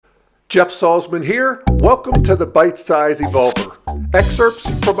Jeff Salzman here. Welcome to the Bite Size Evolver. Excerpts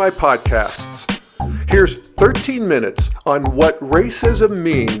from my podcasts. Here's 13 minutes on what racism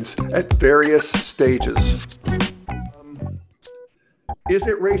means at various stages. Is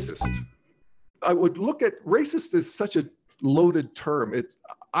it racist? I would look at racist as such a loaded term.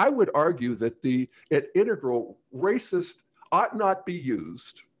 I would argue that at integral, racist ought not be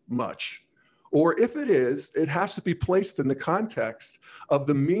used much. Or if it is, it has to be placed in the context of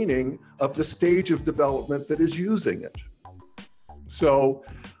the meaning of the stage of development that is using it. So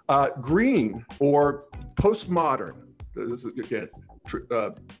green or postmodern, this is, again,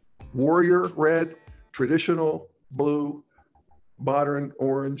 warrior red, traditional blue, modern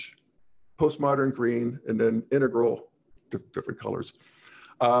orange, postmodern green, and then integral, different colors.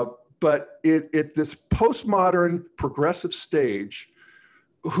 But this postmodern progressive stage,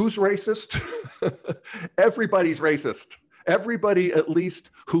 who's racist? Everybody's racist. Everybody, at least,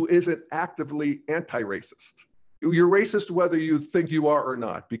 who isn't actively anti-racist. You're racist whether you think you are or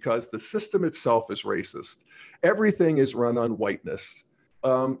not, because the system itself is racist. Everything is run on whiteness.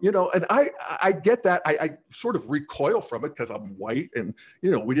 And I get that. I sort of recoil from it because I'm white, and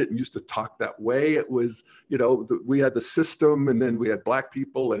we didn't used to talk that way. It was, we had the system, and then we had black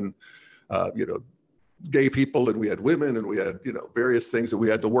people, and gay people, and we had women, and we had various things that we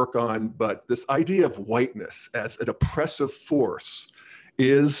had to work on. But this idea of whiteness as an oppressive force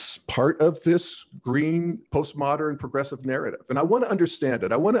is part of this green postmodern progressive narrative, and I want to understand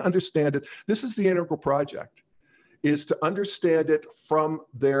it. This is the integral project, is to understand it from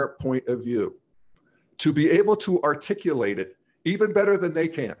their point of view, to be able to articulate it even better than they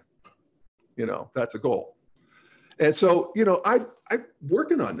can. That's a goal. And so, I'm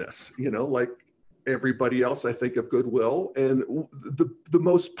working on this, like everybody else, I think, of goodwill. And the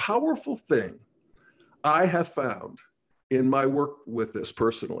most powerful thing I have found in my work with this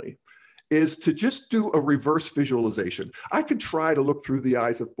personally is to just do a reverse visualization. I can try to look through the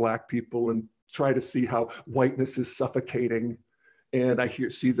eyes of black people and try to see how whiteness is suffocating. And I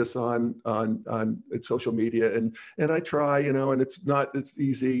see this on social media, and I try, and it's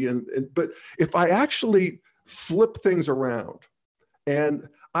easy. But if I actually flip things around, and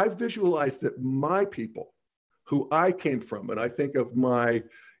I visualized that my people, who I came from, and I think of my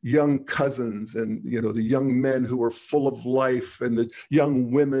young cousins and, the young men who were full of life, and the young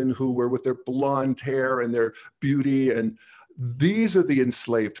women who were with their blonde hair and their beauty. And these are the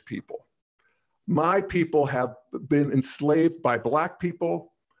enslaved people. My people have been enslaved by black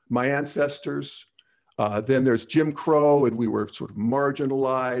people, my ancestors. Then there's Jim Crow, and we were sort of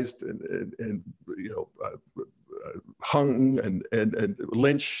marginalized and hung and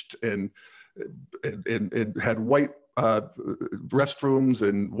lynched and had white restrooms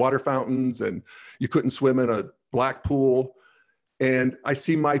and water fountains, and you couldn't swim in a black pool. And I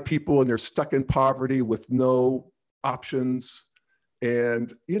see my people, and they're stuck in poverty with no options.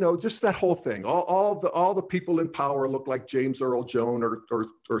 And, just that whole thing, all the people in power look like James Earl Jones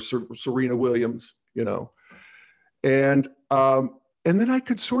or Serena Williams, and then I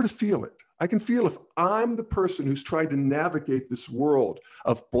could sort of feel it. I can feel if I'm the person who's trying to navigate this world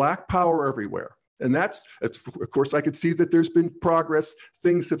of black power everywhere. And that's of course, I could see that there's been progress,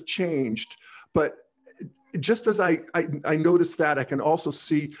 things have changed. But just as I noticed that, I can also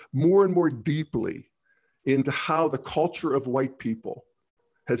see more and more deeply into how the culture of white people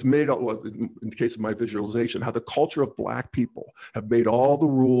has made, in the case of my visualization, how the culture of black people have made all the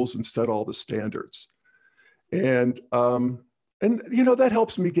rules and set all the standards. And that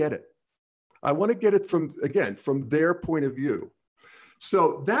helps me get it. I want to get it from their point of view.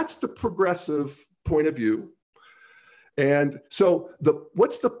 So that's the progressive point of view. And so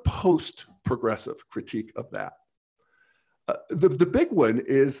what's the post-progressive critique of that? The big one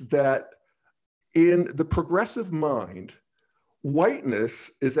is that in the progressive mind,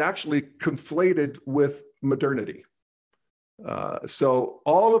 whiteness is actually conflated with modernity. So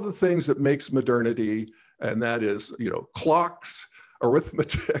all of the things that makes modernity, and that is, clocks,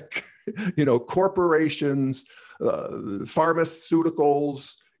 arithmetic, corporations,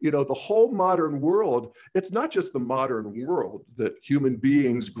 pharmaceuticals, the whole modern world. It's not just the modern world that human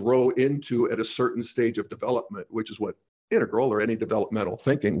beings grow into at a certain stage of development, which is what integral or any developmental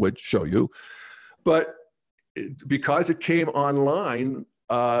thinking would show you. But because it came online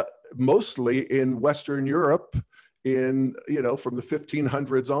mostly in Western Europe from the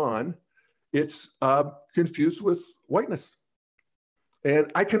 1500s on, it's confused with whiteness.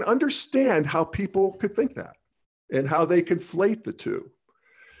 And I can understand how people could think that and how they conflate the two.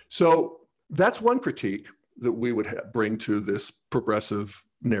 So that's one critique that we would bring to this progressive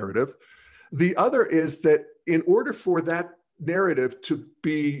narrative. The other is that in order for that narrative to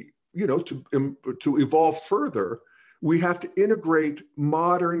be to evolve further, we have to integrate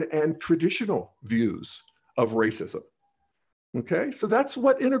modern and traditional views of racism. Okay, so that's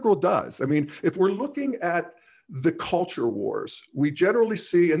what Integral does. I mean, if we're looking at the culture wars, we generally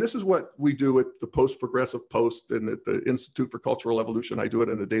see, and this is what we do at the Post-Progressive Post and at the Institute for Cultural Evolution, I do it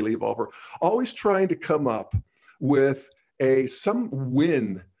in the Daily Evolver, always trying to come up with some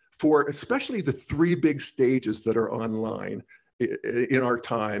win for especially the three big stages that are online in our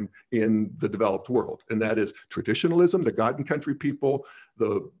time in the developed world. And that is traditionalism, the God and country people,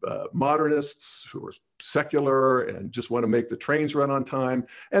 the modernists who are secular and just want to make the trains run on time,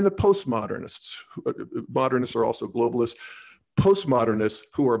 and the postmodernists. Modernists are also globalists. Postmodernists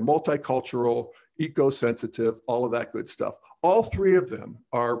who are multicultural, eco-sensitive, all of that good stuff. All three of them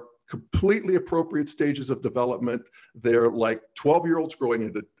are completely appropriate stages of development. They're like 12-year-olds growing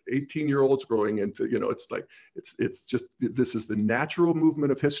into 18-year-olds growing into, it's just, this is the natural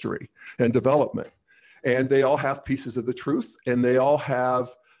movement of history and development. And they all have pieces of the truth, and they all have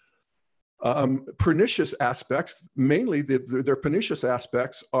pernicious aspects. Mainly their pernicious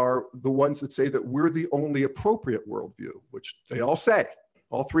aspects are the ones that say that we're the only appropriate worldview, which they all say.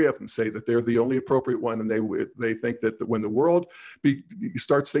 All three of them say that they're the only appropriate one, and they think that when the world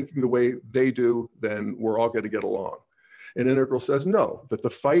starts thinking the way they do, then we're all going to get along. And Integral says no, that the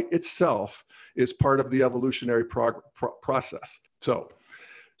fight itself is part of the evolutionary process. So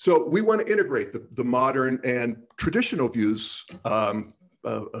we want to integrate the modern and traditional views that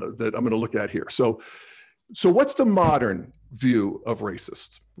I'm going to look at here. So what's the modern view of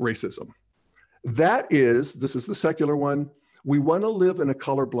racism? This is the secular one. We want to live in a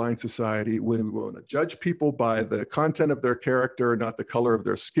colorblind society when we want to judge people by the content of their character, not the color of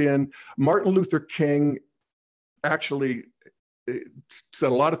their skin. Martin Luther King actually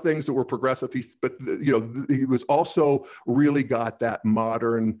said a lot of things that were progressive, but he was also really got that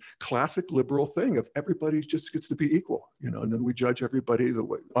modern classic liberal thing of everybody just gets to be equal, and then we judge everybody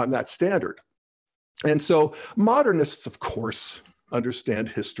on that standard. And so modernists, of course, understand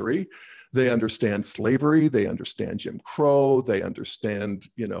history. They understand slavery, they understand Jim Crow, they understand,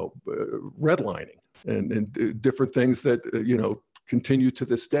 redlining and different things that, continue to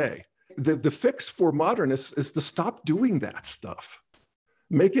this day. The fix for modernists is to stop doing that stuff,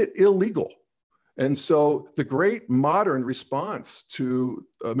 make it illegal. And so the great modern response to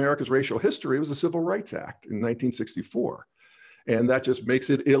America's racial history was the Civil Rights Act in 1964. And that just makes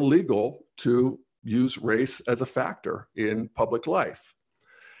it illegal to use race as a factor in public life.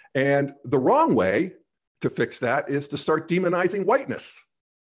 And the wrong way to fix that is to start demonizing whiteness,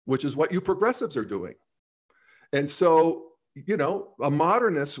 which is what you progressives are doing. And so, a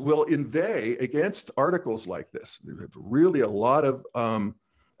modernist will inveigh against articles like this. There's really a lot of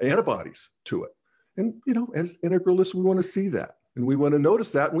antibodies to it. And, as integralists, we want to see that. And we want to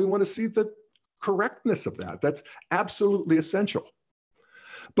notice that. And we want to see the correctness of that. That's absolutely essential.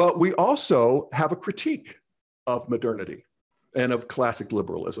 But we also have a critique of modernity and of classic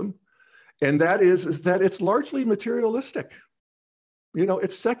liberalism. And that is that it's largely materialistic.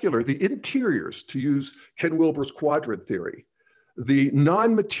 It's secular. The interiors, to use Ken Wilber's quadrant theory, the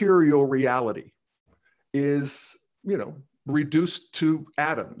non-material reality is, reduced to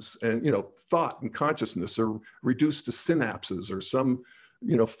atoms, and, thought and consciousness are reduced to synapses or some,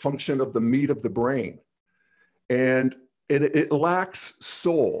 function of the meat of the brain. And it lacks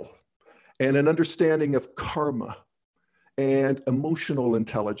soul and an understanding of karma and emotional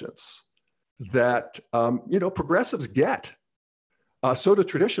intelligence that, progressives get. So do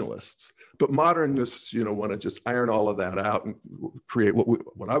traditionalists, but modernists, want to just iron all of that out and create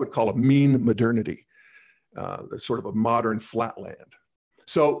what I would call a mean modernity, sort of a modern flatland.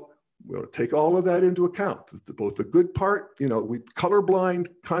 So we'll take all of that into account, both the good part, we colorblind,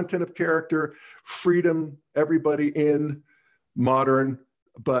 content of character, freedom, everybody in, modern,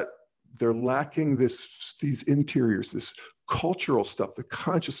 but they're lacking these interiors, this cultural stuff, the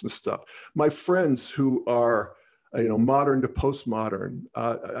consciousness stuff. My friends who are, modern to postmodern,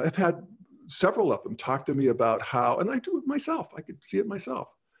 I've had several of them talk to me about how, and I do it myself, I could see it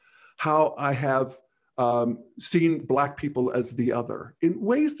myself, how I have seen Black people as the other in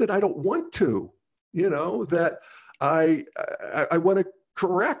ways that I don't want to, that I want to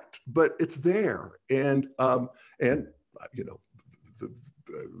correct, but it's there. And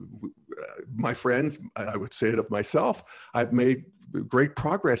my friends, I would say it of myself, I've made great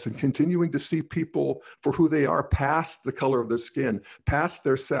progress in continuing to see people for who they are, past the color of their skin, past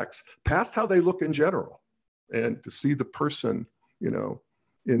their sex, past how they look in general. And to see the person,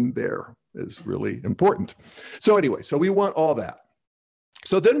 in there is really important. So anyway, so we want all that.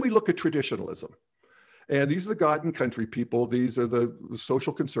 So then we look at traditionalism. And these are the God and country people. These are the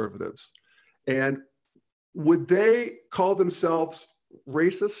social conservatives. And would they call themselves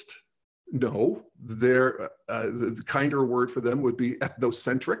racist? No. The kinder word for them would be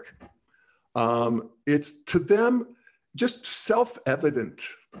ethnocentric. It's to them just self-evident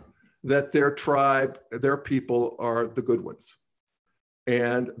that their tribe, their people are the good ones.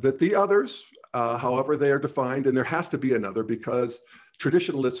 And that the others, however they are defined, and there has to be another because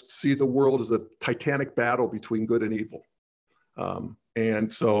traditionalists see the world as a titanic battle between good and evil.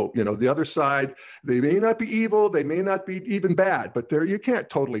 And so, the other side, they may not be evil, they may not be even bad, but you can't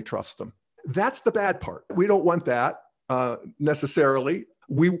totally trust them. That's the bad part. We don't want that necessarily.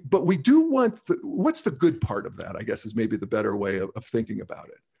 But we do want, what's the good part of that, I guess, is maybe the better way of thinking about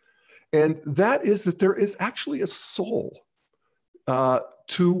it. And that is that there is actually a soul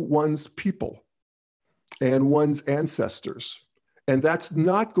to one's people and one's ancestors. And that's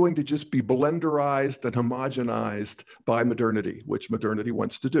not going to just be blenderized and homogenized by modernity, which modernity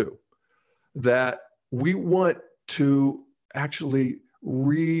wants to do. That we want to actually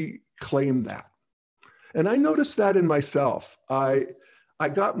reclaim that. And I noticed that in myself. I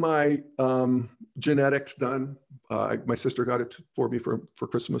got my genetics done. My sister got it for me for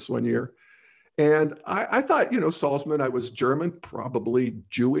Christmas one year. And I thought, Salzman, I was German, probably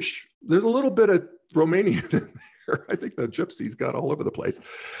Jewish. There's a little bit of Romanian in there. I think the gypsies got all over the place.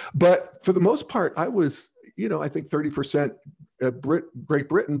 But for the most part, I was, I think 30% Great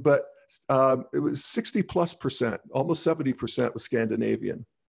Britain, but it was 60+%, almost 70% was Scandinavian.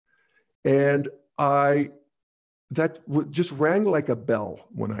 And that just rang like a bell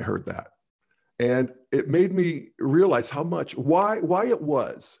when I heard that. And it made me realize why it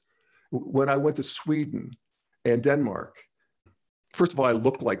was when I went to Sweden and Denmark. First of all, I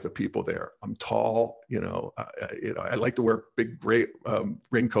look like the people there. I'm tall, I like to wear big gray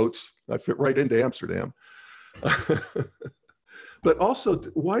raincoats. I fit right into Amsterdam. But also,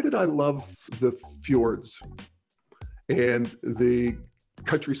 why did I love the fjords and the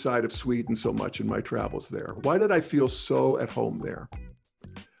countryside of Sweden so much in my travels there? Why did I feel so at home there?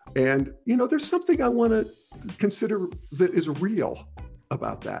 And, there's something I want to consider that is real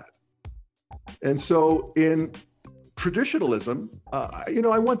about that. And so in traditionalism,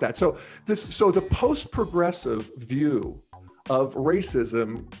 I want that. So the post-progressive view of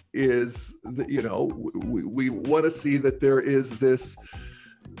racism is that, we want to see that there is this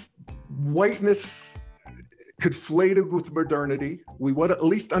whiteness conflated with modernity. We want to at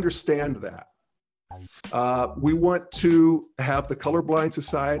least understand that. We want to have the colorblind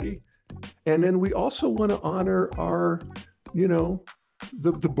society. And then we also want to honor our,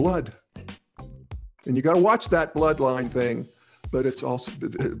 the blood. And you got to watch that bloodline thing, but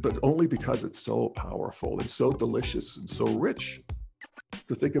but only because it's so powerful and so delicious and so rich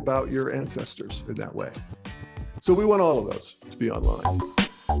to think about your ancestors in that way. So we want all of those to be online.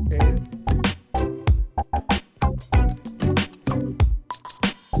 And